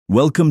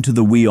Welcome to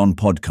the WION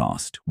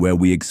podcast, where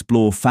we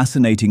explore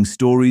fascinating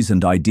stories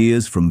and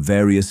ideas from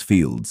various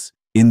fields.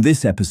 In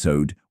this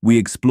episode, we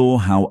explore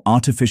how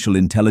artificial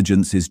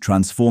intelligence is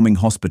transforming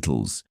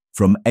hospitals,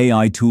 from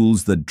AI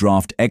tools that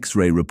draft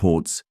X-ray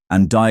reports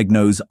and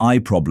diagnose eye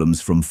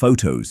problems from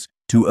photos,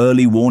 to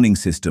early warning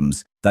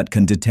systems that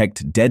can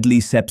detect deadly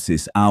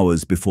sepsis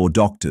hours before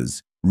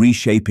doctors,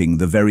 reshaping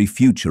the very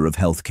future of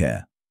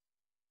healthcare.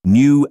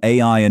 New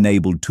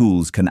AI-enabled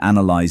tools can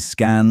analyze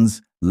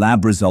scans,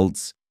 lab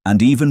results,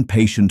 and even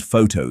patient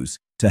photos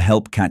to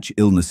help catch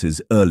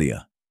illnesses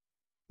earlier.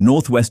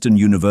 Northwestern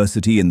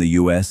University in the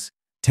US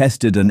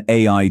tested an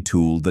AI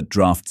tool that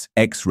drafts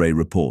X-ray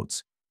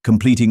reports,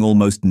 completing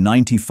almost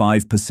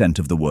 95%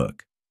 of the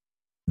work.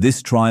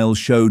 This trial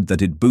showed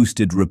that it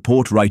boosted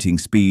report writing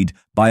speed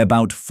by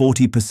about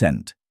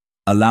 40%,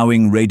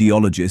 allowing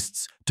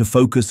radiologists to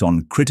focus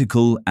on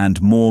critical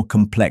and more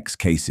complex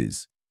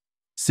cases.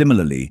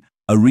 Similarly,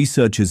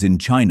 researchers in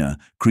China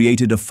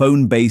created a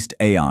phone-based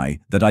AI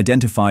that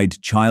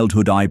identified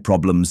childhood eye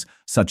problems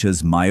such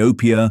as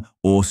myopia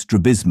or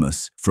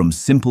strabismus from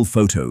simple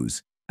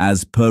photos.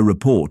 As per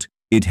report,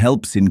 it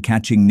helps in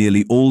catching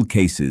nearly all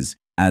cases,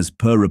 as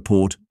per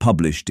report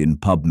published in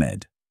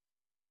PubMed.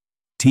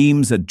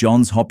 Teams at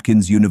Johns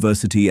Hopkins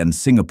University and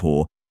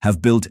Singapore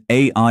have built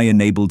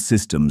AI-enabled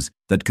systems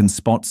that can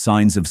spot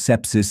signs of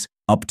sepsis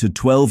up to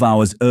 12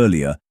 hours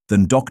earlier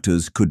than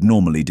doctors could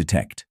normally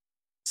detect.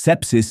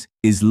 Sepsis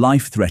is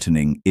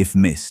life-threatening if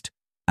missed,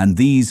 and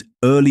these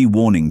early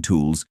warning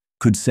tools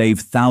could save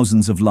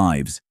thousands of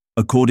lives,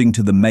 according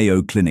to the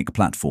Mayo Clinic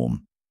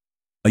platform.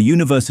 A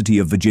University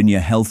of Virginia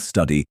health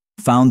study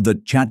found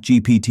that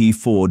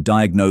ChatGPT-4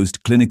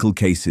 diagnosed clinical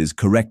cases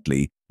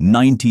correctly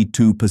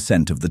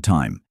 92% of the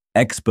time.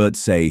 Experts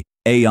say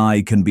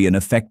AI can be an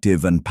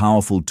effective and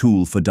powerful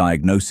tool for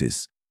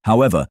diagnosis.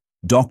 However,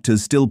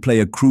 doctors still play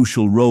a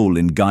crucial role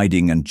in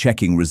guiding and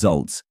checking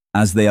results,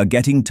 as they are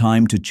getting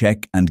time to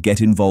check and get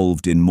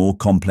involved in more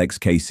complex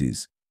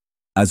cases.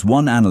 As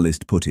one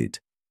analyst put it,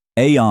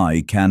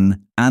 AI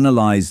can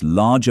analyze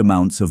large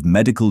amounts of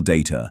medical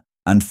data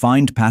and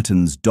find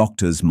patterns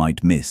doctors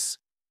might miss.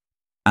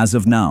 As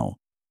of now,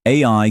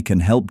 AI can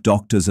help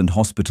doctors and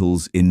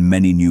hospitals in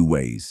many new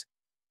ways.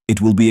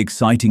 It will be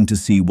exciting to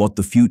see what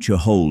the future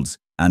holds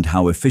and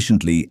how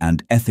efficiently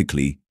and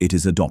ethically it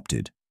is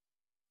adopted.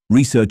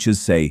 Researchers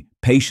say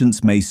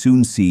patients may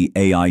soon see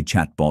AI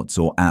chatbots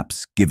or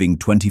apps giving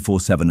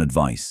 24/7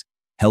 advice,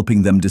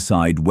 helping them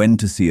decide when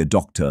to see a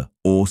doctor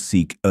or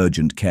seek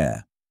urgent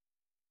care.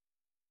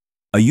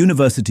 A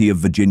University of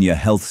Virginia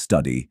health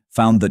study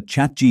found that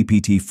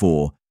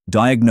ChatGPT-4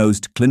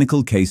 diagnosed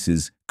clinical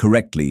cases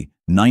correctly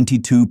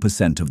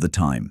 92% of the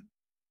time.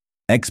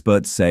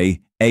 Experts say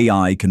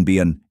AI can be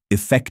an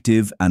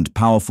effective and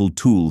powerful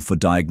tool for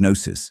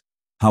diagnosis.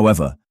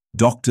 However,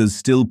 doctors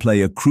still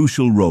play a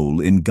crucial role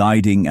in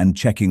guiding and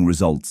checking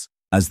results,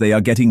 as they are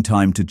getting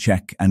time to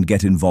check and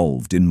get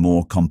involved in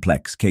more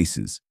complex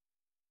cases.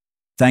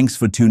 Thanks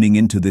for tuning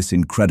into this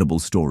incredible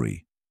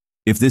story.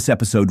 If this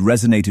episode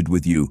resonated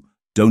with you,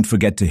 don't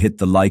forget to hit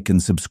the like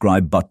and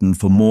subscribe button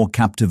for more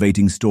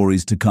captivating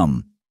stories to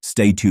come.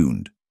 Stay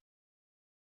tuned.